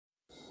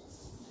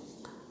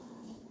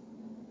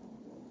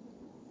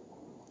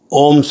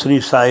ఓం శ్రీ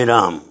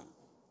సాయిరామ్.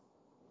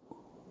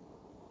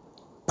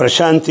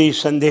 ప్రశాంతి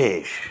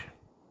సందేశ్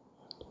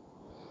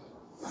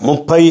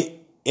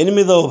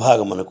 38వ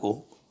భాగమునకు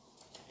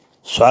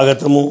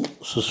స్వాగతము,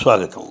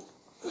 సుస్వాగతం.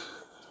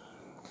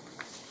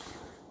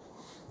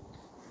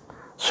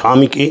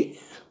 స్వామికి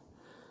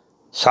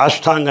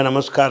సాష్టాంగ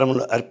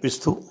నమస్కారములు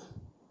అర్పిస్తూ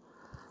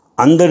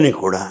అందరినీ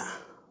కూడా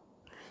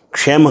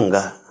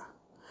క్షేమంగా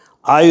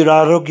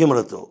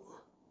ఆయురారోగ్యములతో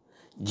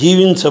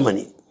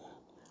జీవించమని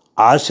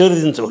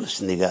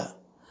ఆశీర్వదించవలసిందిగా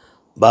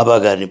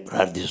బాబాగారిని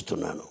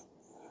ప్రార్థిస్తున్నాను.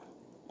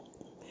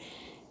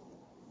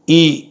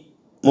 ఈ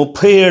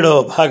 37వ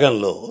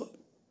భాగంలో,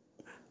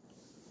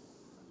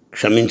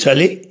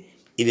 క్షమించాలి,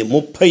 ఇది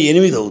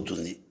 38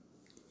 అవుతుంది.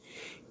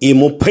 ఈ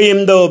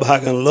 38వ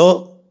భాగంలో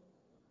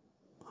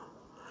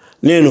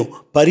నేను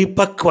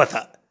పరిపక్వత,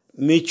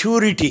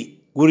 మెచ్యూరిటీ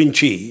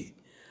గురించి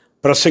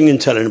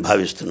ప్రసంగించాలని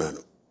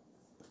భావిస్తున్నాను.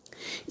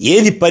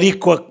 ఏది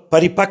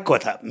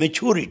పరిపక్వత,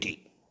 మెచ్యూరిటీ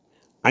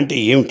అంటే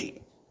ఏమిటి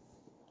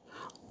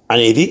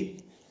అనేది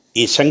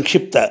ఈ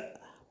సంక్షిప్త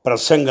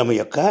ప్రసంగం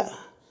యొక్క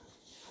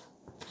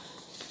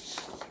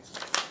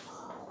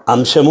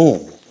అంశము.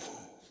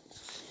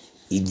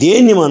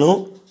 దేన్ని మనం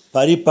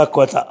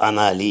పరిపక్వత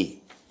అనాలి?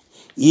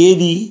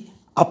 ఏది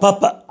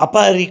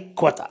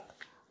అపరిక్వత,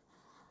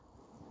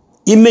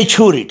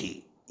 ఇమ్మెచ్యూరిటీ?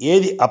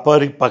 ఏది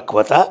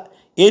అపరిపక్వత,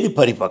 ఏది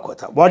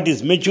పరిపక్వత? What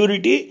is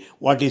maturity,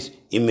 what is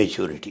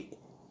immaturity?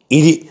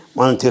 ఇది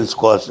మనం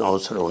తెలుసుకోవాల్సిన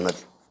అవసరం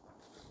ఉన్నది.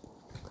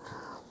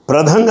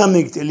 ప్రధానంగా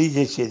మీకు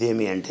తెలియజేసేది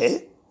ఏమి అంటే,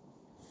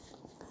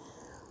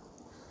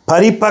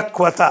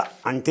 పరిపక్వత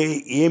అంటే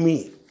ఏమి?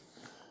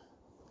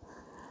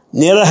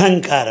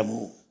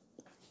 నిరహంకారము,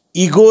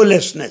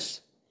 ఈగోలెస్నెస్,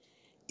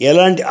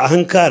 ఎలాంటి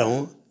అహంకారం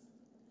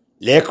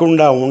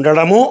లేకుండా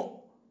ఉండడము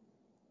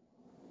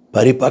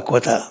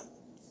పరిపక్వత.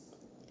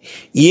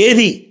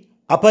 ఏది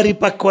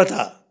అపరిపక్వత?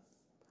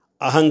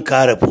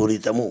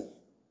 అహంకారపూరితము,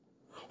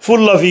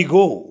 ఫుల్ ఆఫ్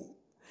ఈగో.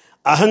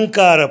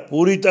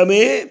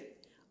 అహంకారపూరితమే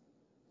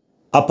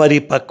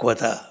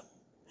అపరిపక్వత,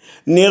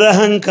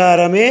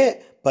 నిరహంకారమే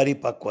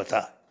పరిపక్వత.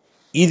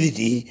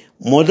 ఇది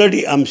మొదటి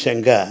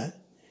అంశంగా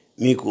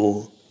మీకు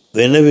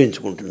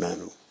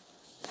విన్నవించుకుంటున్నాను.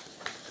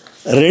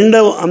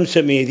 రెండవ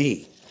అంశం ఏది?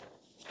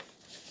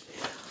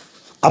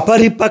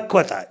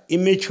 అపరిపక్వత,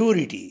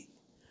 ఇమ్మెచ్యూరిటీ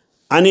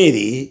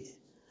అనేది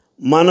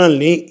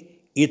మనల్ని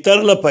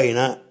ఇతరులపైన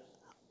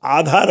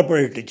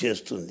ఆధారపడేట్టు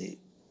చేస్తుంది.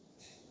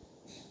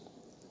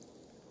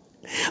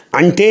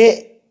 అంటే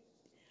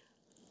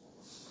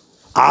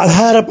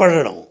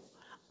ఆధారపడడం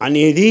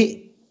అనేది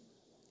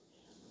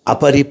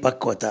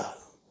అపరిపక్వత,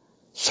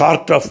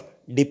 సార్ట్ ఆఫ్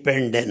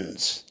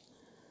డిపెండెన్స్.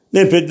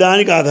 నేను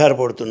పెద్దానికి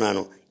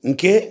ఆధారపడుతున్నాను,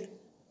 ఇంకే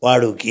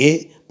వాడికి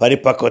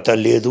పరిపక్వత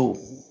లేదు.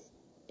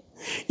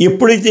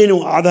 ఎప్పుడైతే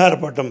నువ్వు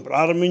ఆధారపడటం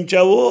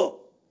ప్రారంభించావో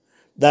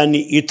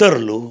దాన్ని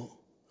ఇతరులు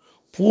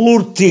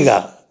పూర్తిగా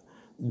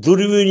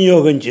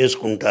దుర్వినియోగం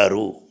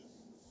చేసుకుంటారు.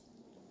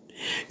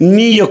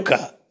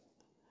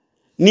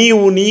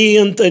 నీవు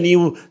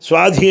నీవు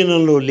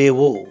స్వాధీనంలో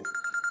లేవో,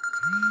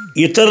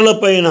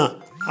 ఇతరులపైన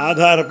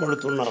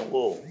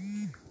ఆధారపడుతున్నావో,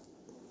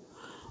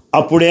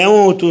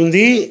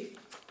 అప్పుడేమవుతుంది?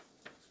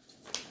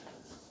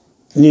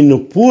 నిన్ను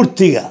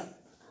పూర్తిగా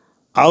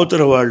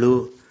అవతల వాళ్ళు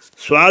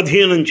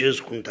స్వాధీనం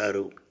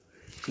చేసుకుంటారు.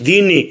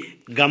 దీన్ని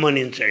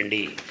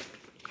గమనించండి.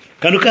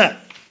 కనుక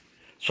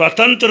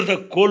స్వతంత్రత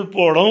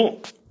కోల్పోవడం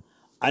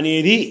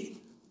అనేది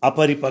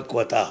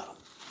అపరిపక్వత.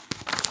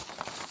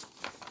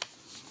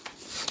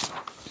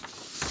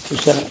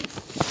 చూసారా?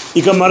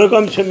 ఇక మరొక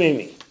అంశం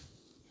ఏమి?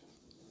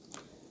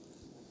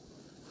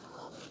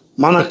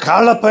 మన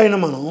కాళ్ళపైన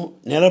మనం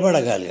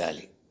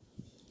నిలబడగలగాలి.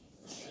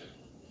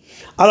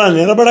 అలా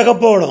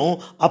నిలబడకపోవడం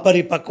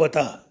అపరిపక్వత.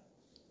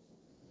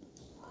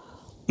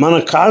 మన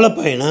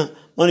కాళ్ళపైన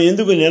మనం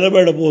ఎందుకు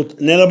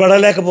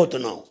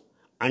నిలబడలేకపోతున్నాం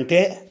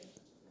అంటే,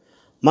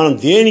 మనం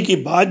దేనికి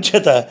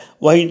బాధ్యత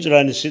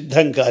వహించడానికి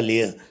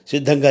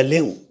సిద్ధంగా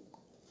లేము.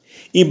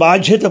 ఈ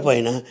బాధ్యత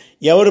పైన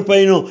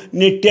ఎవరిపైన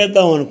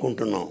నెట్టేద్దాం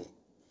అనుకుంటున్నాం.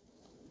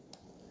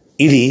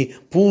 ఇది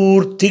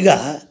పూర్తిగా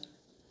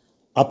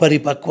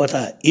అపరిపక్వత,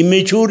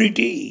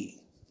 ఇమ్మెచ్యూరిటీ.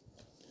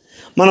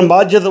 మనం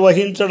బాధ్యత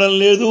వహించడం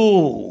లేదు,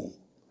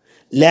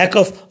 ల్యాక్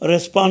ఆఫ్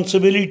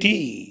రెస్పాన్సిబిలిటీ.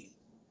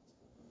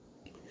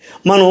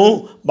 మనం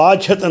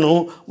బాధ్యతను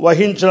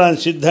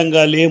వహించడానికి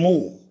సిద్ధంగా లేము,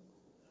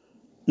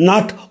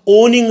 నాట్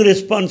ఓనింగ్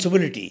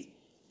రెస్పాన్సిబిలిటీ.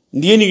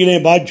 దీనికి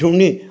నేను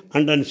బాధ్యుణ్ణి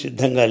అనడానికి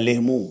సిద్ధంగా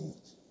లేము.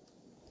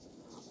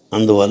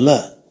 అందువల్ల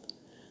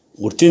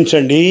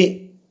గుర్తించండి,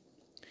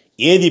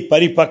 ఏది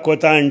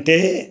పరిపక్వత అంటే,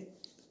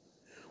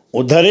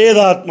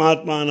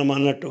 ఉద్ధరేదాత్మాత్మానం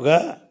అన్నట్టుగా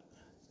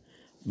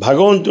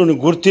భగవంతుని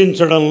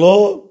గుర్తించడంలో,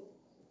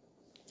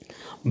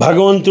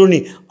 భగవంతుని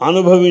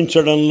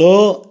అనుభవించడంలో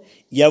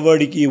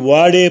ఎవరికి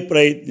వాడే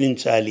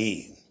ప్రయత్నించాలి,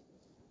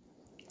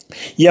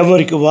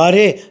 ఎవరికి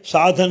వారే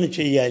సాధన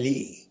చేయాలి.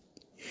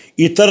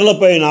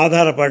 ఇతరులపైన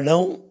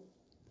ఆధారపడడం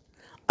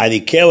అది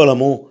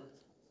కేవలము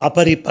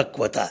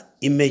అపరిపక్వత,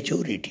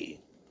 ఇమ్మెచ్యూరిటీ.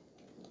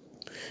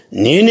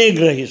 నేనే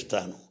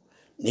గ్రహిస్తాను,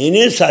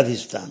 నేనే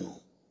సాధిస్తాను,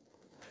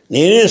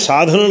 నేనే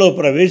సాధనలో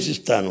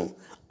ప్రవేశిస్తాను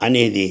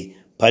అనేది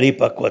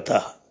పరిపక్వత.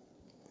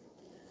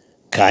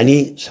 కానీ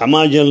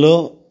సమాజంలో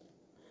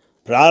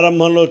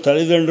ప్రారంభంలో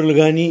తల్లిదండ్రులు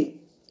కానీ,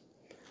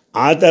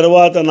 ఆ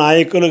తర్వాత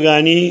నాయకులు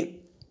కానీ,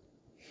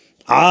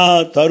 ఆ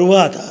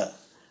తరువాత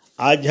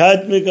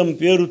ఆధ్యాత్మికం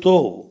పేరుతో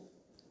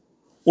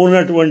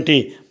ఉన్నటువంటి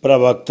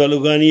ప్రవక్తలు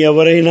కానీ,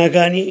 ఎవరైనా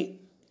కానీ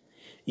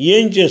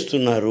ఏం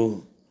చేస్తున్నారు?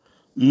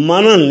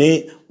 మనల్ని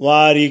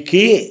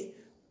వారికి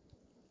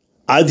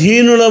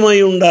అధీనులమై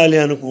ఉండాలి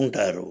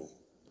అనుకుంటారు.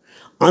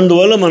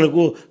 అందువల్ల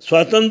మనకు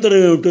స్వతంత్రం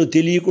ఏమిటో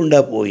తెలియకుండా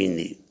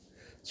పోయింది.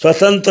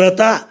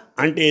 స్వతంత్రత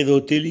అంటే ఏదో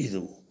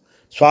తెలీదు,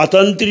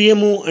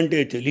 స్వాతంత్ర్యము అంటే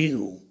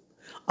తెలీదు.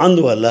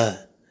 అందువల్ల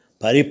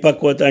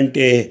పరిపక్వత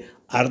అంటే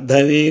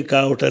అర్థమే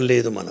కావటం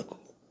లేదు మనకు.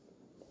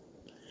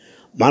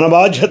 మన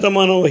బాధ్యత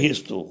మనం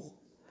వహిస్తూ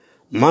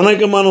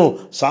మనకి మనం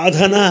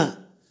సాధన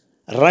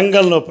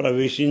రంగంలో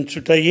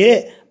ప్రవేశించుటయే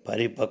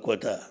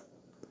పరిపక్వత.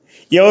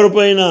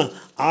 ఎవరిపైన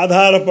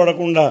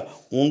ఆధారపడకుండా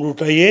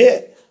ఉండుటయే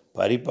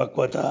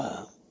పరిపక్వత.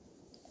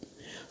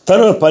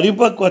 తర్వాత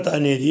పరిపక్వత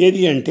అనేది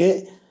ఏది అంటే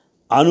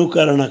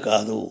అనుకరణ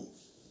కాదు,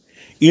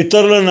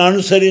 ఇతరులను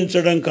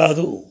అనుసరించడం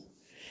కాదు,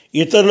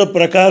 ఇతరుల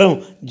ప్రకారం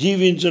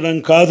జీవించడం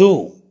కాదు.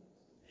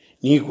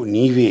 నీకు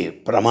నీవే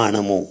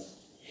ప్రమాణము,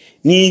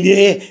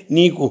 నీదే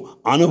నీకు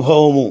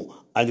అనుభవము,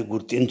 అది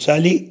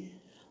గుర్తించాలి.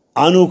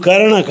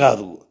 అనుకరణ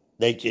కాదు.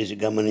 దయచేసి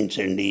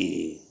గమనించండి.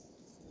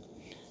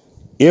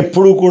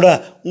 ఎప్పుడు కూడా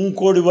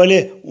ఇంకోటి వలె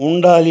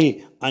ఉండాలి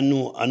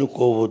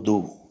అనుకోవద్దు.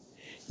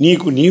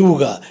 నీకు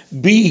నీవుగా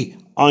be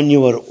on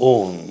your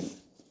own,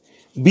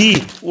 be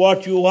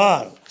what you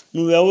are.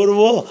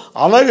 నువ్వెవరువో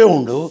అలాగే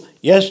ఉండు.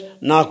 ఎస్,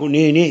 నాకు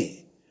నేనే,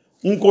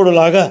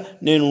 ఇంకోటిలాగా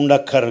నేను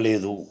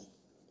ఉండక్కర్లేదు.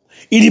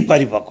 ఇది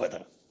పరిపక్వత.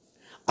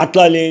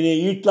 అట్లా లేని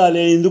ఇట్లా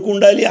లేని ఎందుకు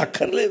ఉండాలి?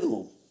 అక్కర్లేదు.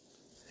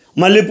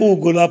 మల్లెపువ్వు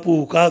గులాబీ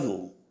పువ్వు కాదు,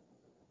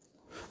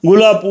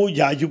 గులాబీ పువ్వు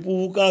జాజి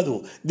పువ్వు కాదు.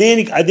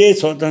 దేనికి అదే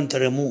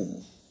స్వతంత్రము.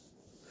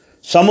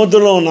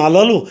 సముద్రంలో ఉన్న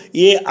అలలు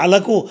ఏ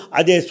అలకు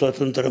అదే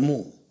స్వతంత్రము.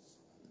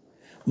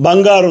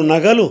 బంగారు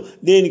నగలు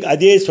దేనికి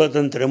అదే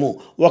స్వతంత్రము.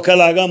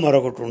 ఒకలాగా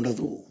మరొకటి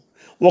ఉండదు,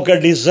 ఒక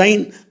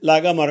డిజైన్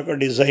లాగా మరొక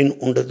డిజైన్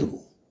ఉండదు.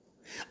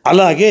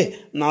 అలాగే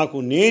నాకు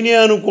నేనే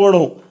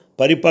అనుకోవడం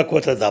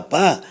పరిపక్వత తప్ప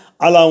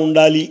అలా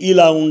ఉండాలి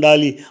ఇలా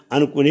ఉండాలి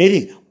అనుకునేది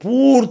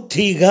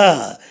పూర్తిగా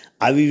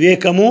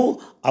అవివేకము,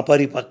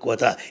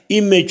 అపరిపక్వత,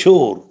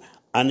 ఇమ్మెచ్యూర్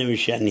అనే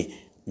విషయాన్ని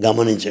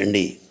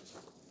గమనించండి.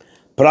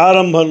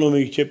 ప్రారంభంలో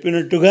మీకు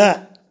చెప్పినట్టుగా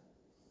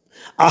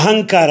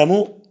అహంకారము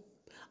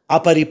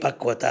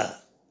అపరిపక్వత,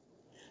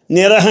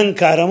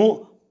 నిరహంకారము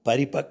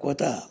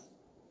పరిపక్వత.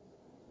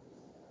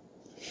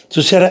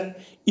 చూసారా?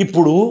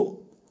 ఇప్పుడు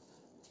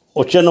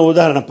వచ్చిన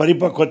ఉదాహరణ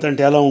పరిపక్వత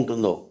అంటే ఎలా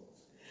ఉంటుందో.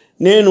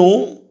 నేను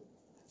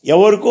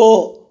ఎవరికో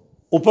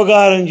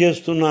ఉపకారం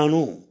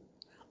చేస్తున్నాను,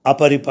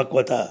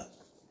 అపరిపక్వత.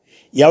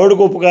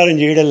 ఎవడికి ఉపకారం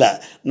చేయడల్లా,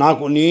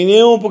 నాకు నేనే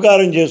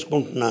ఉపకారం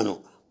చేసుకుంటున్నాను,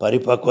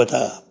 పరిపక్వత.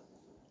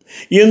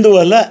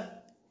 ఎందువల్ల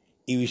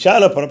ఈ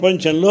విశాల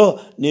ప్రపంచంలో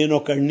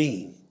నేనొకడిని,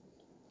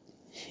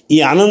 ఈ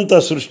అనంత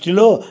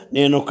సృష్టిలో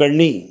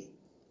నేనొకడిని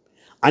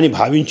అని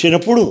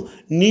భావించినప్పుడు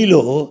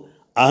నీలో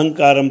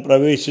అహంకారం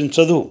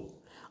ప్రవేశించదు.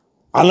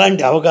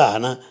 అలాంటి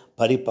అవగాహన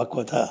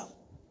పరిపక్వత.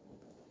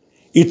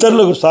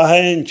 ఇతరులకు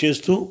సహాయం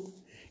చేస్తూ,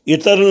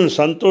 ఇతరులను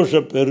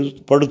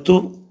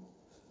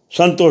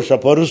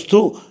సంతోషపరుస్తూ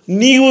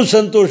నీవు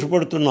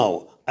సంతోషపడుతున్నావు,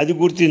 అది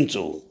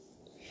గుర్తించు.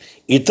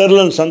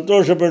 ఇతరులను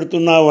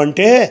సంతోషపెడుతున్నావు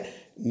అంటే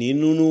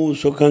నిన్ను నువ్వు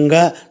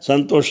సుఖంగా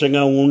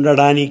సంతోషంగా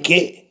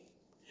ఉండడానికే.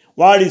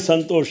 వాడి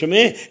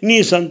సంతోషమే నీ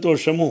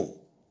సంతోషము,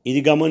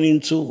 ఇది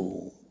గమనించు.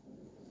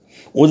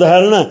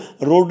 ఉదాహరణ,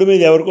 రోడ్డు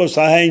మీద ఎవరికో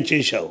సహాయం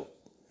చేశావు,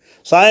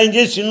 సహాయం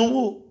చేసి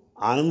నువ్వు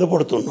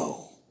ఆనందపడుతున్నావు.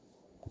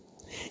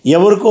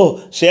 ఎవరికో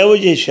సేవ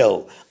చేశావు,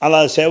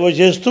 అలా సేవ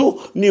చేస్తూ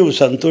నీవు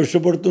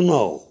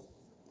సంతోషపడుతున్నావు.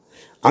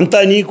 అంతా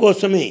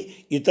నీకోసమే.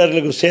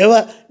 ఇతరులకు సేవ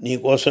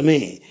నీకోసమే,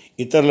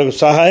 ఇతరులకు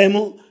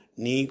సహాయము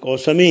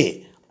నీకోసమే.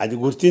 అది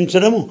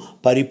గుర్తించడము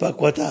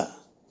పరిపక్వత.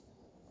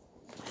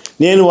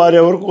 నేను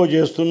వారెవరికో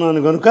చేస్తున్నాను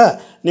కనుక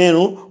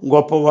నేను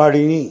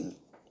గొప్పవాడిని,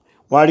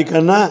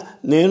 వాడికన్నా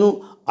నేను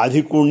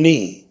అధికుణ్ణి,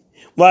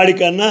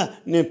 వాడికన్నా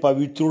నేను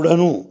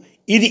పవిత్రుడను.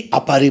 ఇది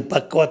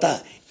అపరిపక్వత,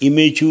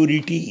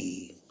 ఇమెచ్యూరిటీ.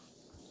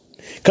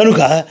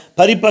 కనుక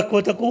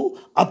పరిపక్వతకు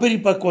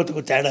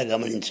అపరిపక్వతకు తేడా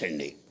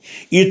గమనించండి.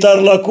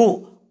 ఇతరులకు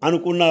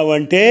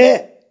అనుకున్నావంటే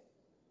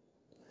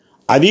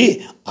అది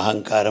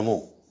అహంకారము.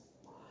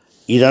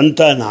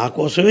 ఇదంతా నా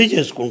కోసమే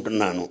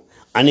చేసుకుంటున్నాను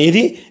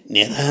అనేది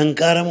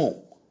నిరహంకారము.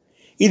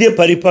 ఇది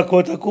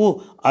పరిపక్వతకు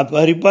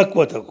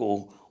అపరిపక్వతకు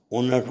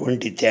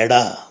ఉన్నటువంటి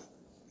తేడా.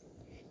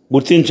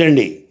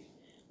 గుర్తించండి.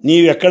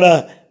 నీవెక్కడ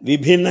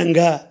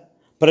విభిన్నంగా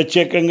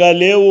ప్రత్యేకంగా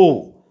లేవు,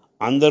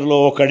 అందరిలో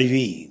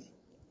ఒకడివి.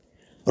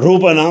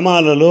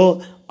 రూపనామాలలో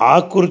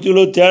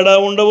ఆకృతిలో తేడా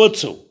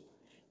ఉండవచ్చు,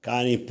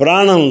 కానీ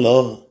ప్రాణంలో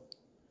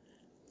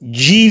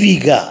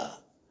జీవిగా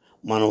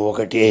మనం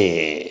ఒకటే.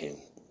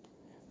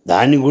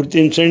 దాన్ని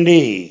గుర్తించండి.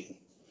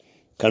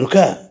 కనుక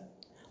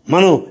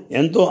మనం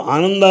ఎంతో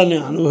ఆనందాన్ని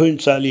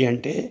అనుభవించాలి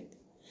అంటే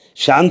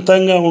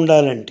శాంతంగా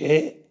ఉండాలంటే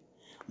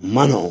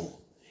మనం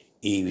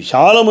ఈ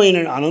విశాలమైన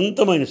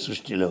అనంతమైన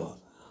సృష్టిలో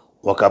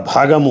ఒక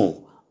భాగము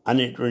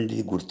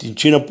అనేటువంటిది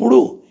గుర్తించినప్పుడు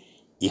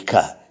ఇక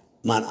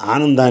మన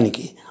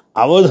ఆనందానికి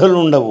అవధులు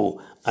ఉండవు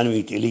అని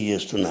మీకు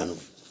తెలియజేస్తున్నాను.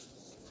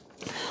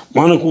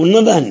 మనకు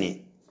ఉన్నదాన్ని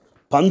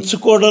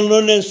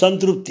పంచుకోవడంలోనే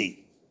సంతృప్తి,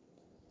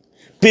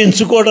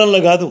 పెంచుకోవడంలో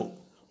కాదు,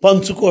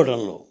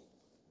 పంచుకోవడంలో.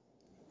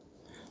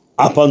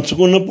 ఆ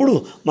పంచుకున్నప్పుడు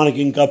మనకి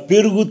ఇంకా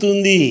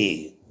పెరుగుతుంది.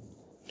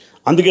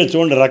 అందుకే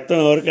చూడండి, రక్తం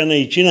ఎవరికైనా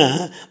ఇచ్చినా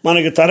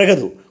మనకి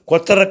తరగదు,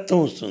 కొత్త రక్తం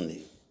వస్తుంది.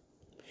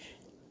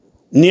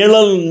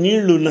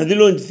 నీళ్లు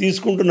నదిలోంచి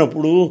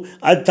తీసుకుంటున్నప్పుడు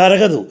అది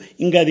తరగదు,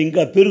 అది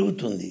ఇంకా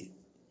పెరుగుతుంది.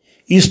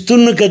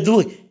 ఇస్తున్న కొద్దీ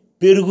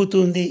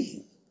పెరుగుతుంది,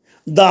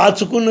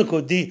 దాచుకున్న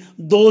కొద్దీ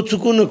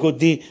దోచుకున్న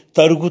కొద్దీ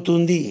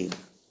తరుగుతుంది.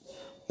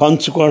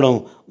 పంచుకోవడం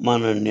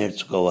మనం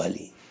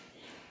నేర్చుకోవాలి.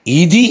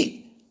 ఇది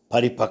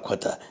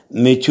పరిపక్వత,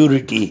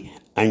 మెచ్యూరిటీ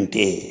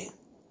అంటే.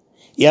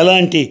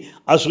 ఎలాంటి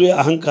అసూయ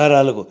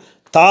అహంకారాలకు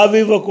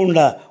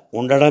తావివ్వకుండా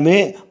ఉండడమే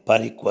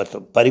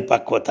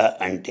పరిపక్వత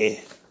అంటే.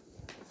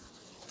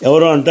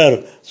 ఎవరో అంటారు,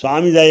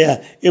 స్వామి దయ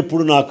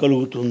ఎప్పుడు నాకు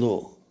కలుగుతుందో,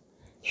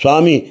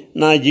 స్వామి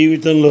నా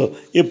జీవితంలో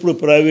ఎప్పుడు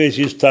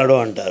ప్రవేశిస్తాడో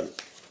అంటారు.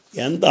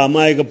 ఎంత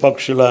అమాయక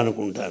పక్షులు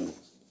అనుకుంటాను.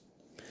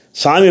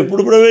 స్వామి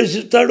ఎప్పుడు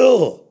ప్రవేశిస్తాడో?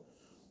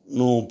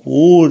 నువ్వు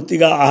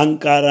పూర్తిగా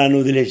అహంకారాన్ని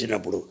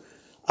వదిలేసినప్పుడు.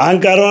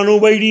 అహంకారం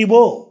నువ్వు బయటికి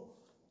పో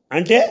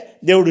అంటే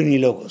దేవుడు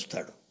నీలోకి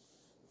వస్తాడు.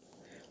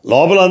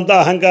 లోపలంతా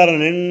అహంకారం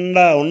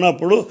నిండా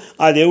ఉన్నప్పుడు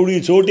ఆ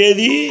దేవుడికి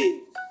చోటేది?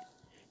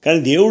 కానీ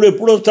దేవుడు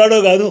ఎప్పుడు వస్తాడో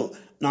కాదు,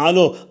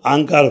 నాలో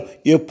అహంకారం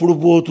ఎప్పుడు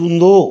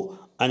పోతుందో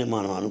అని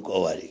మనం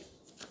అనుకోవాలి.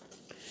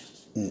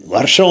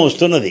 వర్షం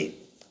వస్తున్నది,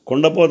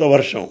 కుండపోత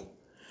వర్షం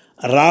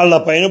రాళ్ల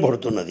పైన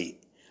పడుతున్నది.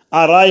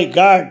 ఆ రాయి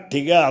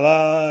గట్టిగా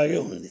అలాగే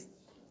ఉంది.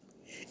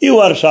 ఈ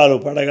వర్షాలు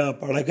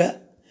పడగా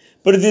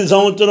ప్రతి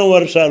సంవత్సరం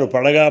వర్షాలు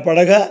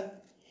పడగా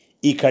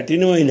ఈ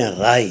కఠినమైన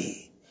రాయి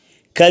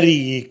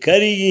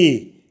కరిగి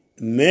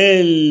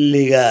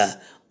మెల్లిగా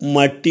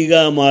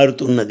మట్టిగా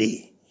మారుతున్నది.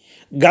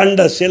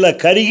 గండశిల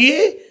కరిగి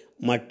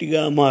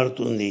మట్టిగా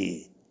మారుతుంది.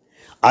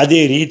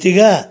 అదే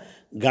రీతిగా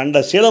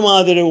గండశిల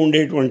మాదిరి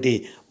ఉండేటువంటి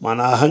మన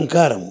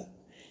అహంకారము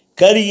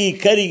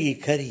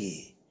కరిగి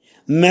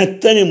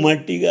మెత్తని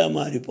మట్టిగా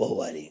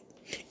మారిపోవాలి.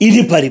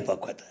 ఇది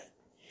పరిపక్వత.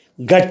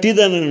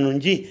 గట్టిదనం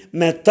నుంచి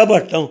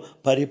మెత్తబట్టం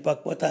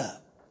పరిపక్వత.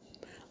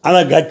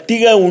 అలా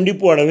గట్టిగా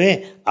ఉండిపోవడమే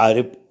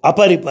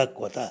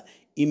అపరిపక్వత,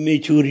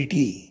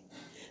 ఇమ్మెచ్యూరిటీ.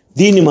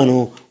 దీన్ని మనం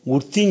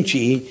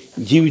గుర్తించి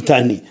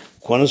జీవితాన్ని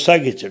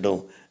కొనసాగించడం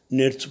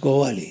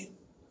నేర్చుకోవాలి.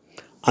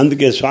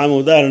 అందుకే స్వామి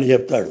ఉదాహరణ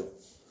చెప్తాడు.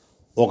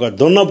 ఒక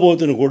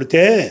దున్నపోతుని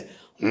కొడితే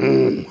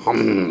హమ్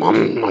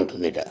హమ్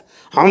అంటుందిట,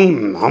 హమ్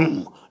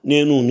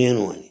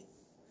నేను అని.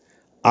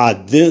 ఆ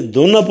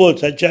దున్నపోతు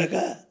చచ్చాక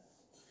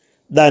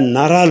దాని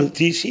నరాలు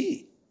తీసి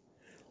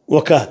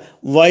ఒక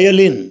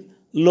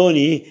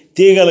వయలిన్లోని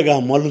తీగలుగా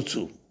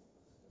మలుచు.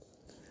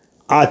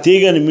 ఆ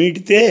తీగని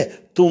మీటితే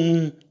తుమ్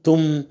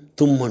తుమ్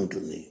తుమ్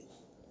అంటుంది.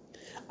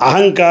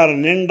 అహంకారం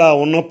నిండా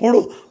ఉన్నప్పుడు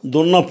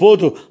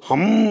దున్నపోతు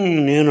హమ్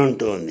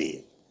నేనంటుంది.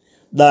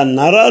 దాని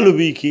నరాలు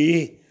బీకి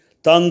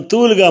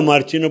తంతువులుగా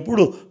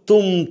మార్చినప్పుడు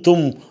తుమ్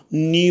తుమ్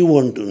నీవు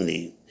అంటుంది.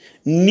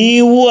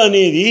 నీవు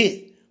అనేది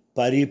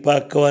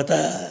పరిపక్వత,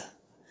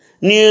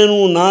 నేను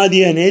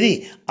నాది అనేది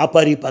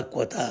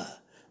అపరిపక్వత.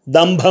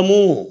 దంభము,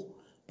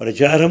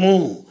 ప్రచారము,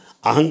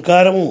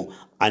 అహంకారము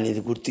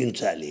అనేది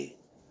గుర్తించాలి.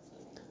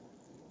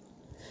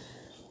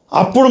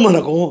 అప్పుడు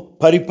మనకు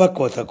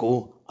పరిపక్వతకు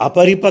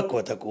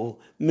అపరిపక్వతకు,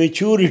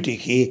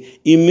 మెచ్యూరిటీకి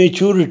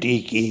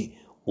ఇమ్మెచ్యూరిటీకి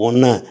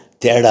ఉన్న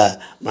తేడా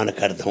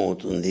మనకు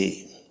అర్థమవుతుంది.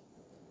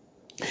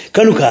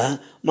 కనుక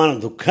మన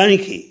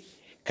దుఃఖానికి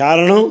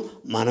కారణం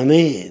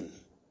మనమే,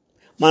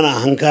 మన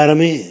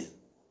అహంకారమే.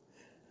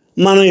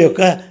 మన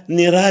యొక్క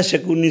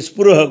నిరాశకు,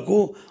 నిస్పృహకు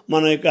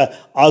మన యొక్క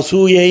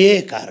అసూయయే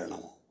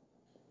కారణం.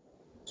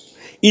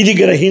 ఇది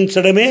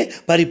గ్రహించడమే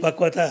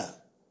పరిపక్వత.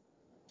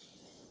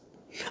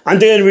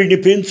 అంతేగాని వీటిని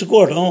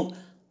పెంచుకోవడం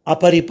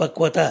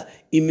అపరిపక్వత,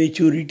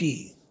 ఇమ్మెచ్యూరిటీ.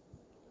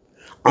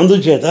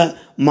 అందుచేత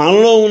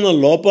మనలో ఉన్న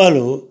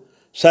లోపాలు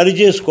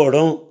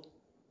సరిచేసుకోవడం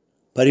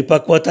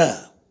పరిపక్వత.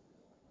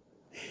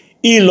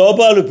 ఈ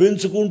లోపాలు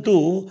పెంచుకుంటూ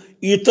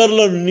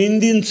ఇతరులను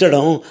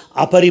నిందించడం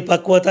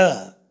అపరిపక్వత.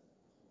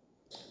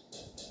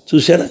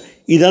 చూసారా,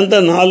 ఇదంతా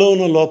నాలో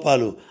ఉన్న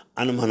లోపాలు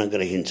అని మనం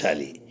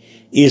గ్రహించాలి.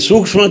 ఈ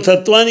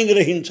సూక్ష్మతత్వాన్ని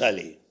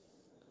గ్రహించాలి.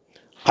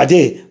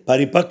 అదే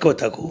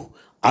పరిపక్వతకు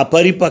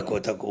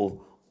అపరిపక్వతకు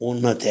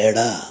ఉన్న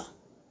తేడా.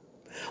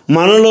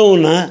 మనలో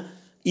ఉన్న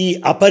ఈ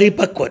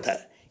అపరిపక్వత,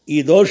 ఈ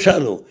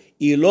దోషాలు,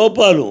 ఈ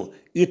లోపాలు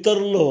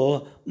ఇతరుల్లో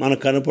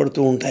మనకు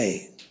కనపడుతూ ఉంటాయి.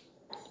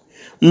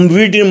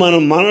 వీటిని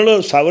మనం మనలో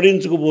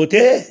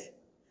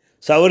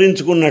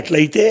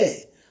సవరించుకున్నట్లయితే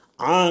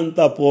అంత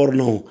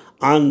పూర్ణం,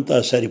 అంత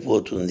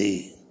సరిపోతుంది.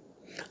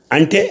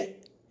 అంటే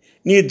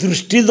నీ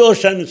దృష్టి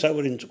దోషాన్ని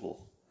సవరించుకో,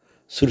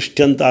 సృష్టి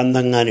అంతా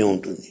అందంగానే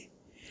ఉంటుంది.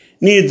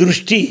 నీ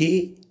దృష్టి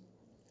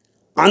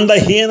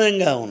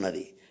అందహీనంగా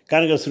ఉన్నది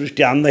కనుక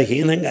సృష్టి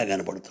అందహీనంగా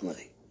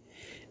కనపడుతున్నది.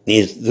 నీ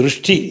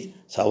దృష్టి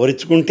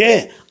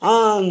సవరించుకుంటే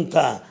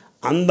అంత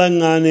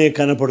అందంగానే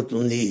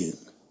కనపడుతుంది.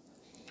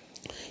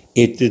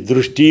 ఎట్టి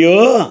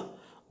దృష్టియో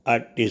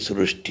అట్టి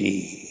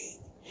సృష్టి.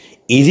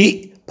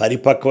 ఇది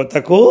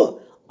పరిపక్వతకు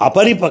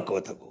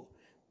అపరిపక్వతకు,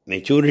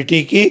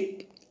 మెచ్యూరిటీకి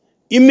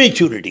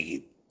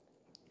ఇమ్మెచ్యూరిటీకి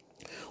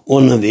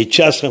ఉన్న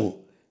వ్యత్యాసం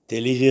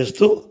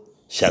తెలియజేస్తూ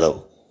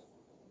సెలవు.